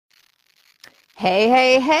Hey,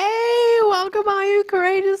 hey, hey! Welcome, all you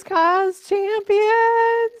courageous cause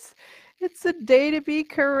champions! It's a day to be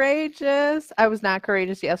courageous. I was not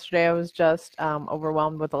courageous yesterday. I was just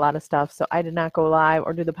overwhelmed with a lot of stuff, so I did not go live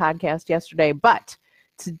or do the podcast yesterday. But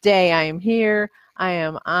today I am here. I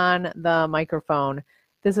am on the microphone.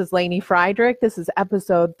 This is Lainey Friedrich. This is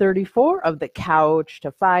episode 34 of the Couch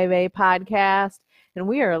to 5A podcast, and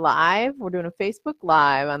we are live. We're doing a Facebook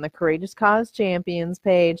Live on the Courageous Cause Champions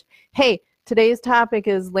page. Hey, today's topic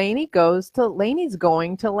is Lainey's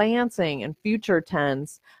going to Lansing in future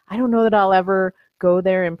tense. I don't know that I'll ever go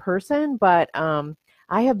there in person, but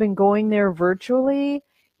I have been going there virtually.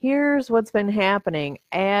 Here's what's been happening.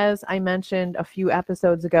 As I mentioned a few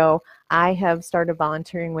episodes ago, I have started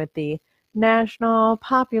volunteering with the National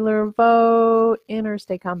Popular Vote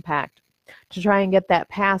Interstate Compact to try and get that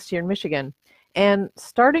passed here in Michigan. And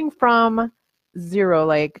starting from zero,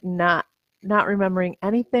 like not remembering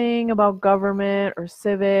anything about government or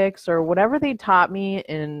civics or whatever they taught me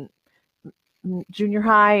in junior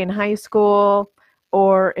high and high school,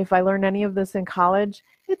 or if I learned any of this in college,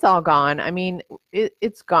 it's all gone. I mean,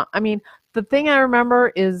 it's gone. I mean, the thing I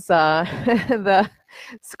remember is the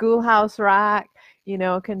Schoolhouse Rock,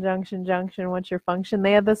 Conjunction Junction, what's your function?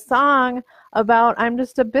 They had the song about I'm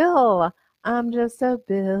just a bill. I'm just a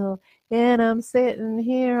bill, and I'm sitting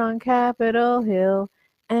here on Capitol Hill.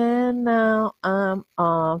 And now I'm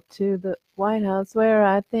off to the White House where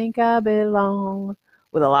I think I belong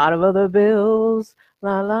with a lot of other bills.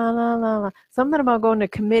 La, la, la, la, la. Something about going to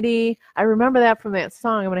committee. I remember that from that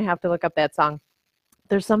song. I'm going to have to look up that song.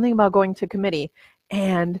 There's something about going to committee.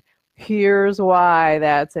 And here's why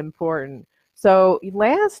that's important. So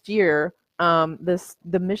last year,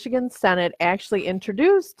 the Michigan Senate actually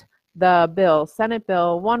introduced the bill, Senate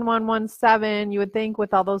Bill 1117. You would think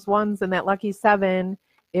with all those ones and that lucky 7,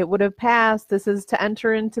 it would have passed. This is to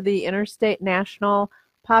enter into the Interstate National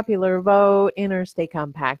Popular Vote Interstate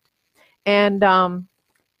Compact. And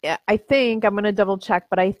I think I'm going to double check,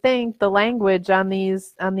 but I think the language on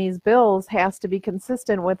these bills has to be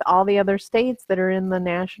consistent with all the other states that are in the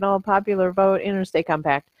National Popular Vote Interstate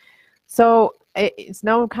Compact. So it's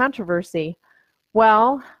no controversy.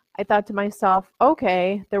 Well, I thought to myself,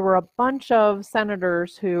 okay, there were a bunch of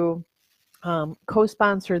senators who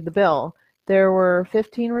co-sponsored the bill. There were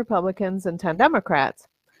 15 Republicans and 10 Democrats.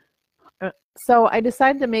 So I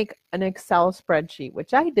decided to make an Excel spreadsheet,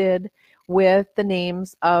 which I did with the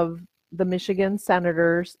names of the Michigan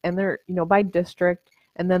senators and their, by district,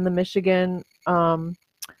 and then the Michigan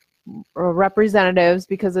representatives,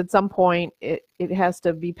 because at some point it has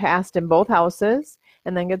to be passed in both houses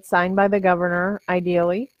and then get signed by the governor,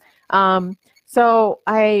 ideally. So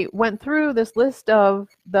I went through this list of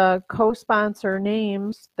the co-sponsor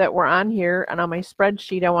names that were on here, and on my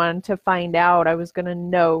spreadsheet I wanted to find out, I was going to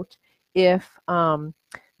note if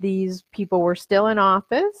these people were still in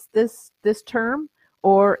office this term,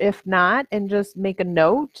 or if not, and just make a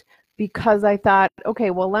note, because I thought, okay,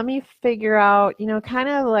 well, let me figure out, kind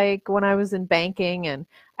of like when I was in banking and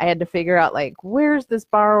I had to figure out, like, where's this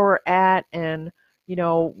borrower at, and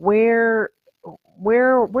where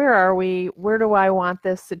are we? Where do I want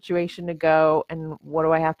this situation to go? And what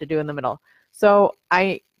do I have to do in the middle? So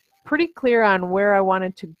I pretty clear on where I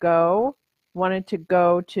wanted to go. Wanted to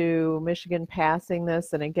go to Michigan passing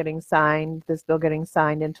this and it getting signed, this bill getting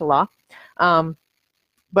signed into law.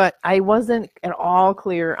 But I wasn't at all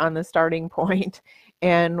clear on the starting point.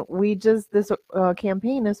 And this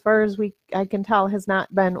campaign, as far as I can tell, has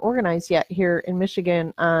not been organized yet here in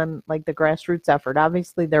Michigan on like the grassroots effort.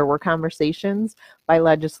 Obviously, there were conversations by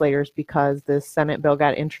legislators because this Senate bill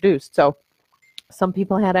got introduced. So some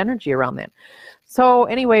people had energy around that. So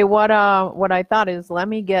anyway, what I thought is, let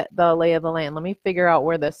me get the lay of the land. Let me figure out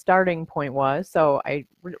where the starting point was. So I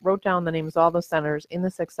wrote down the names of all the senators in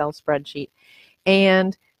this Excel spreadsheet.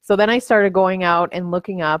 And so then I started going out and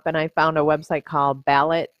looking up, and I found a website called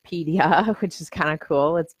Ballotpedia, which is kind of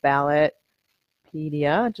cool. It's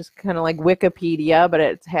Ballotpedia, just kind of like Wikipedia, but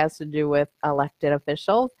it has to do with elected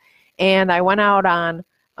officials. And I went out on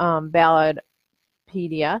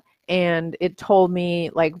Ballotpedia, and it told me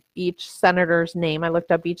like each senator's name. I looked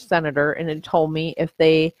up each senator, and it told me if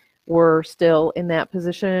they were still in that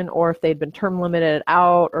position, or if they'd been term limited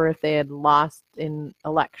out, or if they had lost in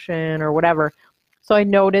election or whatever. So I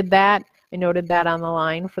noted that. I noted that on the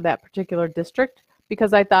line for that particular district,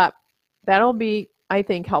 because I thought that'll be, I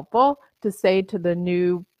think, helpful to say to the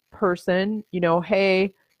new person,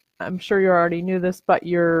 hey, I'm sure you already knew this, but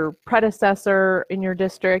your predecessor in your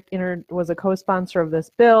district was a co-sponsor of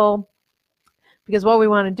this bill. Because what we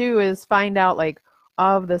want to do is find out, like,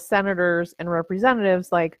 of the senators and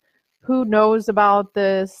representatives, like, who knows about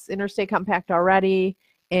this interstate compact already,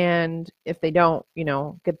 and if they don't,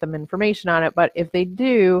 get them information on it. But if they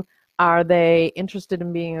do, are they interested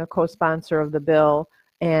in being a co-sponsor of the bill?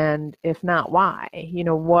 And if not, why?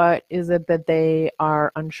 What is it that they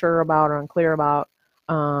are unsure about or unclear about,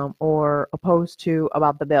 or opposed to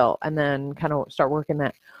about the bill? And then kind of start working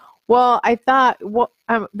that. Well, I thought,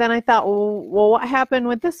 then I thought, well, what happened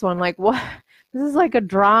with this one? Like, what? This is like a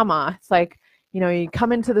drama. It's like, you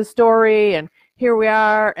come into the story, and here we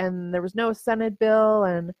are, and there was no Senate bill,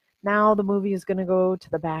 and now the movie is going to go to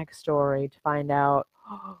the backstory to find out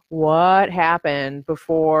what happened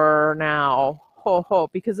before now.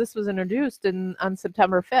 Because this was introduced on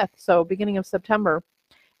September 5th, so beginning of September,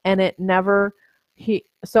 and it never.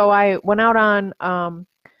 So I went out on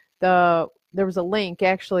there was a link,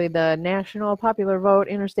 actually, the National Popular Vote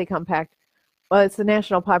Interstate Compact. Well, it's the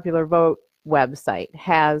National Popular Vote website,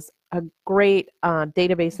 has a great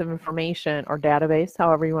database of information, or database,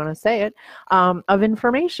 however you want to say it, of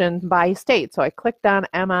information by state. So I clicked on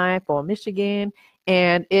MI for Michigan,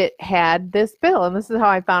 and it had this bill. And this is how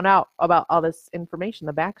I found out about all this information,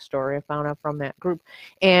 the backstory I found out from that group.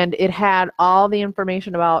 And it had all the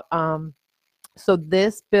information about, so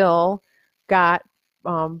this bill got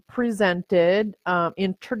presented,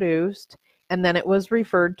 introduced, and then it was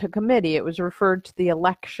referred to committee. It was referred to the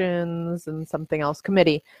elections and something else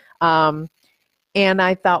committee. And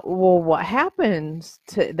I thought, well, what happens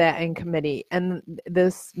to that in committee? And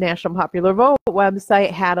this National Popular Vote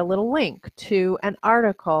website had a little link to an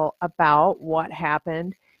article about what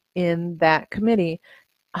happened in that committee.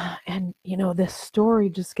 And, this story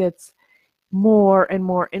just gets more and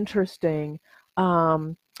more interesting.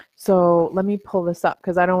 So let me pull this up,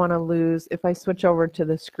 because I don't want to lose. If I switch over to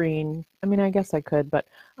the screen, I mean, I guess I could, but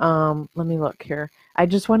let me look here. I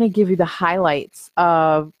just want to give you the highlights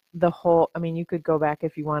of the whole. I mean, you could go back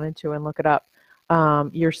if you wanted to and look it up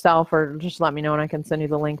yourself, or just let me know and I can send you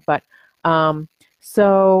the link. But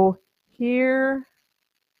so here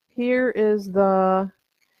is the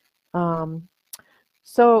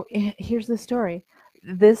so here's the story.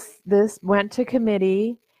 This went to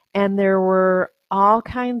committee, and there were all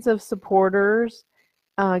kinds of supporters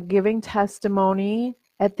giving testimony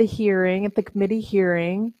at the hearing, at the committee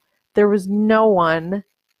hearing. There was no one.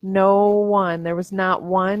 There was not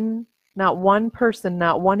one person,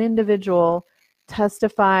 not one individual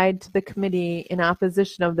testified to the committee in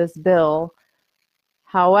opposition of this bill.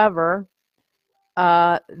 However,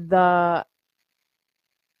 the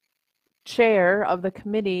chair of the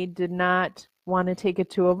committee did not want to take it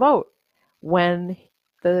to a vote. When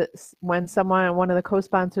one of the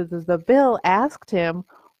co-sponsors of the bill asked him,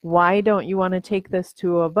 why don't you want to take this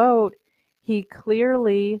to a vote? He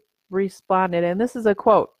clearly responded, and this is a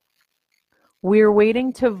quote, "We're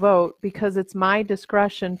waiting to vote because it's my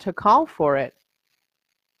discretion to call for it."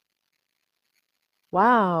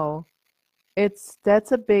 Wow.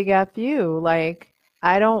 That's a big FU. Like,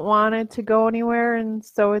 I don't want it to go anywhere, and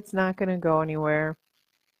so it's not going to go anywhere.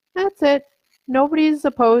 That's it. Nobody's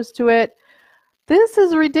opposed to it. This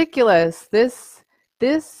is ridiculous. This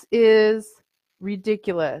is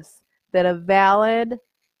ridiculous that a valid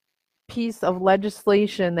piece of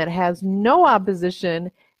legislation that has no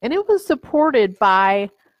opposition, and it was supported by,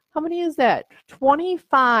 how many is that?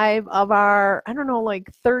 25 of our, I don't know,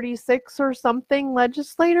 like 36 or something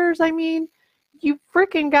legislators. I mean, you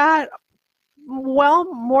freaking got,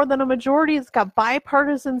 well, more than a majority. It's got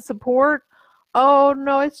bipartisan support. Oh,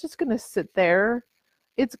 no, it's just going to sit there.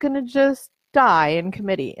 It's going to just die in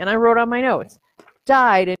committee. And I wrote on my notes,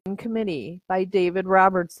 died in committee by David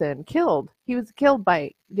Robertson. Killed. He was killed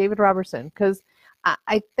by David Robertson, because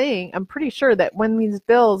I'm pretty sure that when these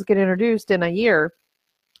bills get introduced in a year,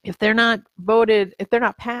 if they're not voted, if they're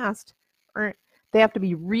not passed, or they have to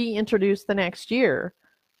be reintroduced the next year.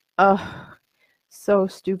 So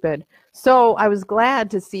stupid. So I was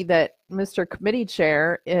glad to see that Mr. Committee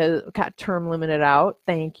Chair got term limited out.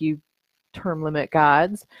 Thank you, term limit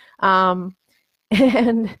gods.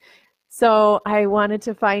 And so I wanted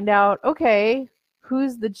to find out, okay,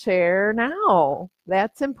 who's the chair now?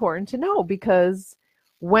 That's important to know, because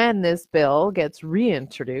when this bill gets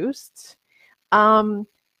reintroduced,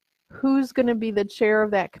 who's going to be the chair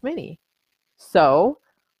of that committee? So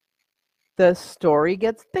the story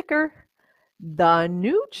gets thicker. The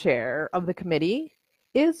new chair of the committee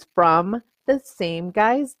is from the same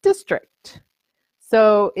guy's district.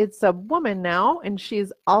 So it's a woman now, and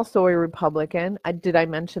she's also a Republican. Did I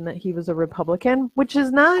mention that he was a Republican? Which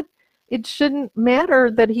is not, it shouldn't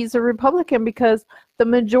matter that he's a Republican, because the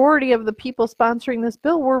majority of the people sponsoring this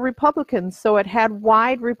bill were Republicans. So it had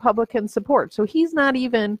wide Republican support. So he's not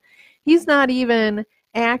even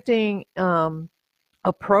acting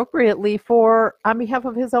appropriately for on behalf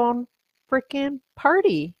of his own freaking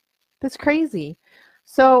party. That's crazy.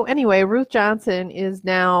 So anyway, Ruth Johnson is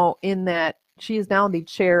now in that she is now the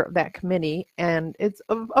chair of that committee, and it's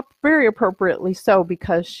very appropriately so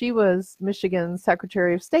because she was Michigan's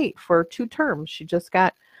Secretary of State for 2 terms. She just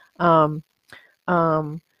got um,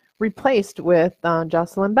 um, replaced with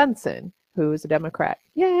Jocelyn Benson, who is a Democrat.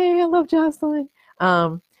 Yay, I love Jocelyn.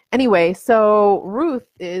 Um, anyway, so Ruth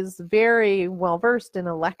is very well versed in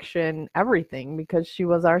election everything because she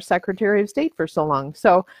was our Secretary of State for so long.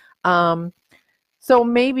 Um, so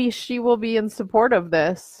maybe she will be in support of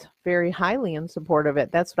this, very highly in support of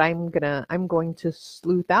it. That's what I'm going to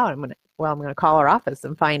sleuth out. I'm gonna call her office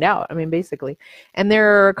and find out. I mean, basically. And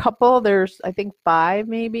there are a couple, there's I think 5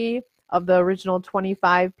 maybe of the original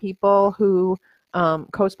 25 people who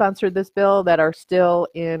co-sponsored this bill that are still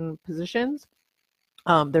in positions.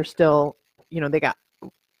 They're still, they got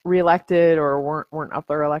reelected or weren't up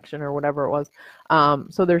for election or whatever it was.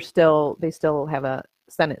 So they still have a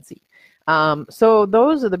Senate seat. So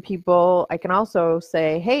those are the people. I can also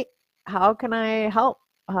say, hey, how can I help?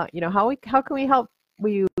 How can we help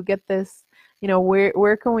you get this?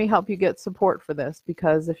 Where can we help you get support for this?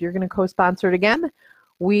 Because if you're going to co-sponsor it again,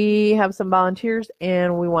 we have some volunteers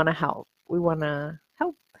and we want to help. We want to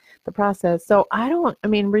help the process. So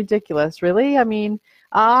ridiculous, really. I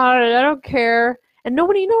don't care. And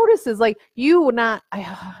nobody notices, like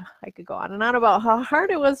I could go on and on about how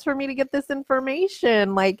hard it was for me to get this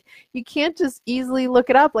information. Like, you can't just easily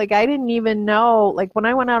look it up. Like, I didn't even know, like, when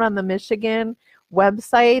I went out on the Michigan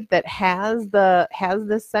website that has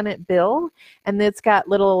this Senate bill, and it's got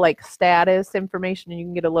little like status information, and you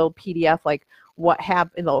can get a little PDF, like what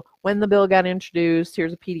happened, when the bill got introduced,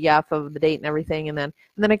 here's a PDF of the date and everything, and then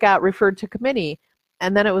it got referred to committee,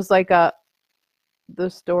 and then it was like the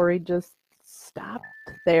story just stopped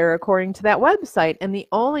there according to that website. And the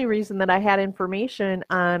only reason that I had information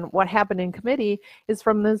on what happened in committee is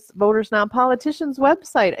from this Voters Not Politicians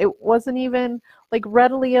website. It wasn't even like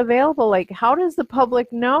readily available. Like, how does the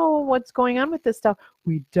public know what's going on with this stuff?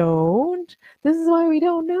 We don't. This is why we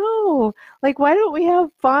don't know. Like, why don't we have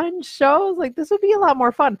fun shows? Like, this would be a lot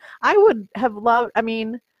more fun. I would have loved, I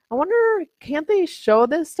wonder, can't they show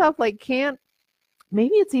this stuff? Like,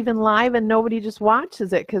 maybe it's even live and nobody just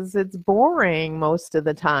watches it because it's boring most of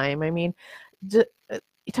the time. You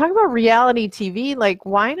talk about reality TV, like,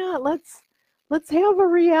 why not let's have a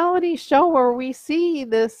reality show where we see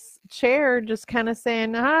this chair just kind of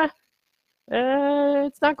saying,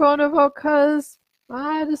 it's not going to vote because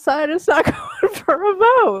I decided it's not going for a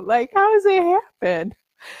vote. Like, how does it happen?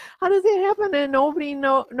 How does it happen and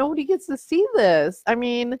nobody gets to see this?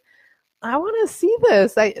 I want to see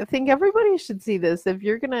this. I think everybody should see this. If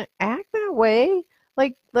you're going to act that way,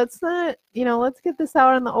 like, let's not, let's get this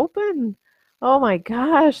out in the open. Oh my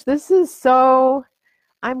gosh, this is so,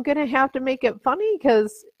 I'm going to have to make it funny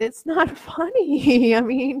because it's not funny.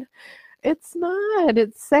 It's not,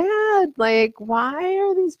 it's sad. Like, why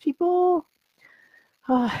are these people,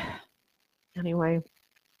 anyway.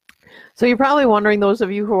 So you're probably wondering, those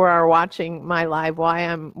of you who are watching my live, why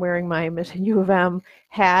I'm wearing my Michigan U of M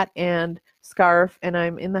hat and scarf, and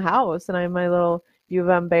I'm in the house, and I have my little U of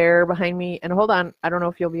M bear behind me. And hold on, I don't know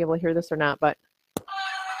if you'll be able to hear this or not, but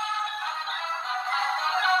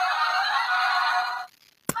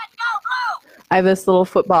I have this little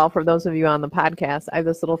football, for those of you on the podcast, I have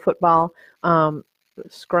this little football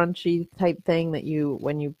scrunchy type thing that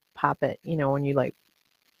when you pop it, when you like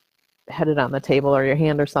head it on the table or your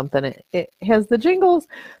hand or something, it has the jingles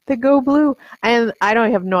that go blue. And I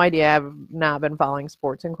have no idea. I've not been following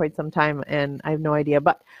sports in quite some time, and I have no idea.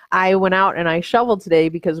 But I went out and I shoveled today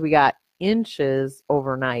because we got inches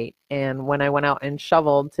overnight. And when I went out and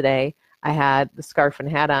shoveled today, I had the scarf and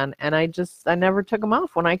hat on, and I never took them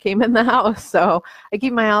off when I came in the house. So I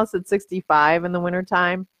keep my house at 65 in the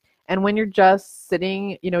wintertime. And when you're just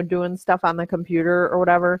sitting, doing stuff on the computer or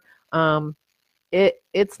whatever,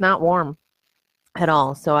 it's not warm at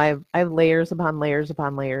all. So I have layers upon layers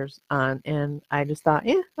upon layers on, and I just thought,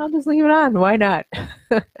 I'll just leave it on. Why not?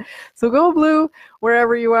 So go blue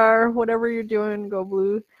wherever you are, whatever you're doing, go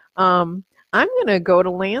blue. I'm gonna go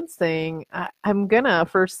to Lansing. I'm gonna,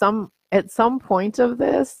 at some point of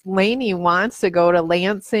this, Lainey wants to go to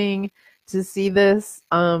Lansing to see this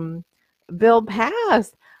bill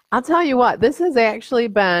passed. I'll tell you what, this has actually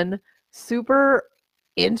been super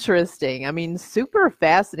interesting. Super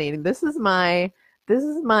fascinating. This is my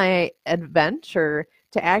adventure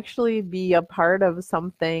to actually be a part of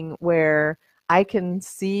something where I can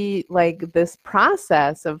see like this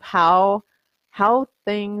process of how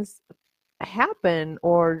things happen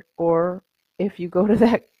or if you go to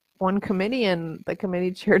that one committee and the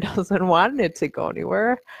committee chair doesn't want it to go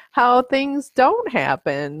anywhere, how things don't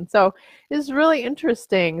happen. So it's really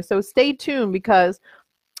interesting. So stay tuned, because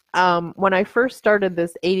when I first started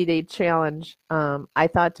this 80-day challenge, I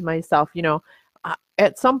thought to myself,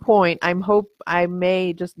 at some point, I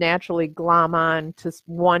may just naturally glom on to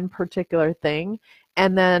one particular thing,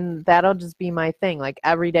 and then that'll just be my thing. Like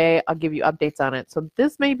every day, I'll give you updates on it. So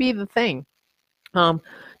this may be the thing.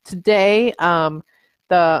 Today,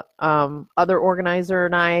 the other organizer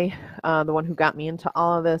and I, the one who got me into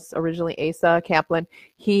all of this originally, Asa Kaplan,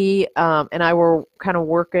 he and I were kind of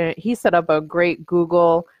working. He set up a great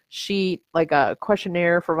Google sheet, like a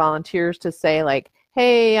questionnaire for volunteers to say, like,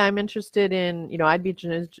 hey, I'm interested in, I'd be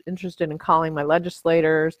interested in calling my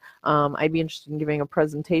legislators. I'd be interested in giving a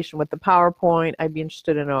presentation with the PowerPoint. I'd be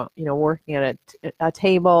interested in, working at a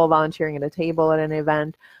table, volunteering at a table at an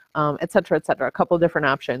event. Et cetera, a couple of different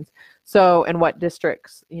options. So, and what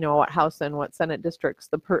districts, what House and what Senate districts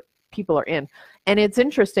the people are in. And it's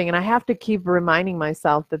interesting, and I have to keep reminding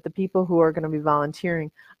myself that the people who are going to be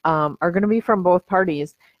volunteering are going to be from both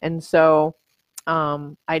parties. And so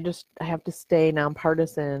I have to stay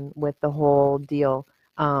nonpartisan with the whole deal,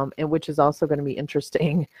 and which is also going to be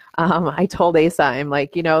interesting. I told Asa, I'm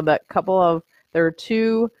like, there are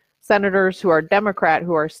two senators who are Democrat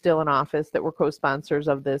who are still in office that were co-sponsors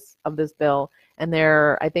of this bill, and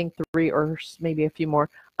there are, I think, 3 or maybe a few more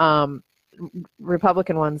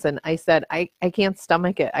Republican ones. And I said, I can't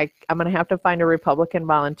stomach it. I'm going to have to find a Republican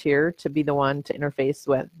volunteer to be the one to interface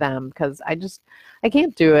with them, because I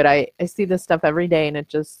can't do it. I see this stuff every day, and it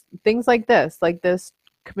just, things like this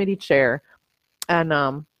committee chair, and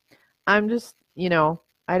I'm just,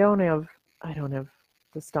 I don't have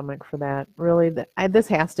the stomach for that. Really, this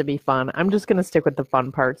has to be fun. I'm just going to stick with the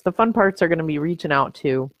fun parts. The fun parts are going to be reaching out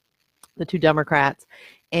to the 2 Democrats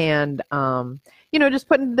and, just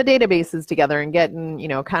putting the databases together and getting,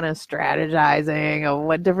 kind of strategizing of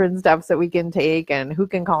what different steps that we can take and who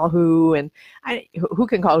can call who and who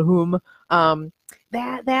can call whom.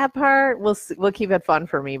 That part, we'll keep it fun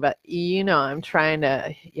for me. But, I'm trying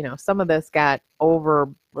to, some of this got over,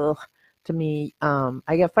 to me.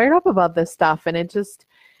 I get fired up about this stuff, and it's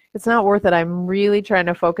not worth it. I'm really trying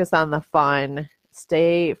to focus on the fun.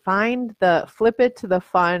 Flip it to the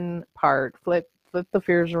fun part. Flip the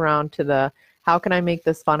fears around to the, how can I make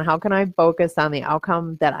this fun? How can I focus on the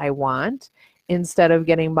outcome that I want instead of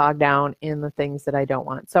getting bogged down in the things that I don't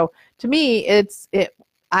want? So to me,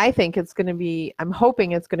 I think it's going to be, I'm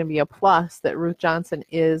hoping it's going to be a plus that Ruth Johnson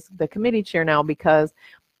is the committee chair now, because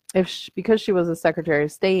because she was a Secretary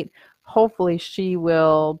of State, hopefully she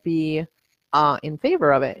will be in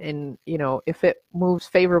favor of it. And, if it moves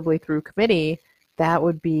favorably through committee, that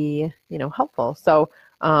would be, helpful. So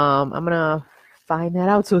I'm going to find that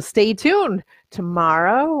out. So stay tuned.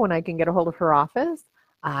 Tomorrow, when I can get a hold of her office,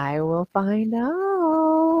 I will find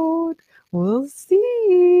out. We'll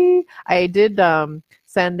see. I did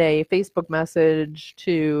send a Facebook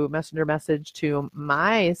messenger message to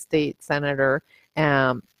my state senator,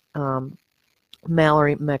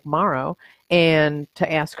 Mallory McMorrow, and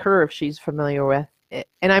to ask her if she's familiar with it.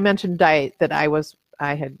 And I mentioned that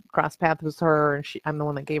I had crossed paths with her, and I'm the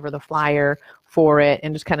one that gave her the flyer for it,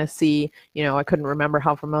 and just kind of see, I couldn't remember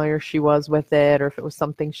how familiar she was with it, or if it was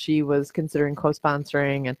something she was considering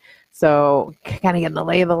co-sponsoring. And so kind of getting the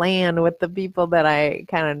lay of the land with the people that I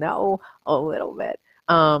kind of know a little bit.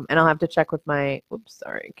 And I'll have to check with my,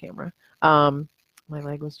 camera. My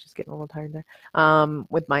leg was just getting a little tired there.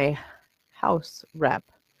 With my House rep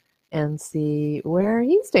and see where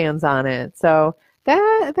he stands on it. So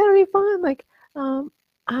that'll be fun. Like,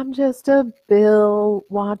 I'm just a bill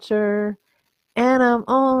watcher, and I'm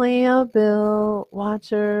only a bill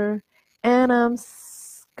watcher, and I'm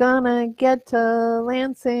gonna get to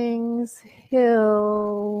Lansing's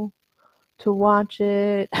Hill to watch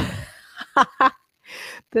it.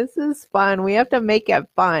 This is fun. We have to make it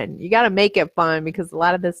fun. You got to make it fun, because a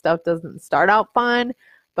lot of this stuff doesn't start out fun,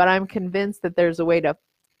 but I'm convinced that there's a way to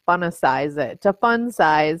fun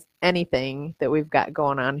size anything that we've got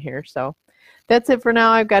going on here. So that's it for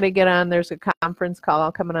now. I've got to get on. There's a conference call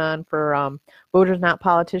coming on for Voters Not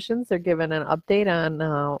Politicians. They're giving an update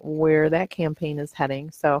on where that campaign is heading.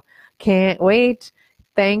 So can't wait.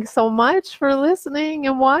 Thanks so much for listening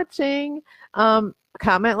and watching.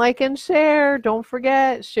 Comment, like, and share. Don't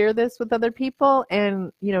forget, share this with other people,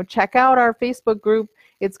 and check out our Facebook group.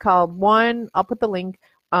 It's called I'll put the link.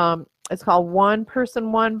 It's called One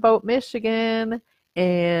Person, One Vote Michigan,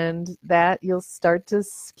 and that you'll start to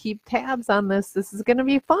keep tabs on this. This is going to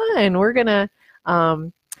be fun. We're gonna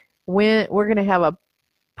have a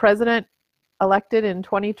president elected in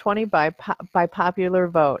 2020 by popular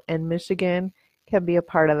vote, and Michigan can be a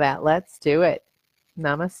part of that. Let's do it.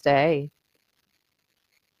 Namaste.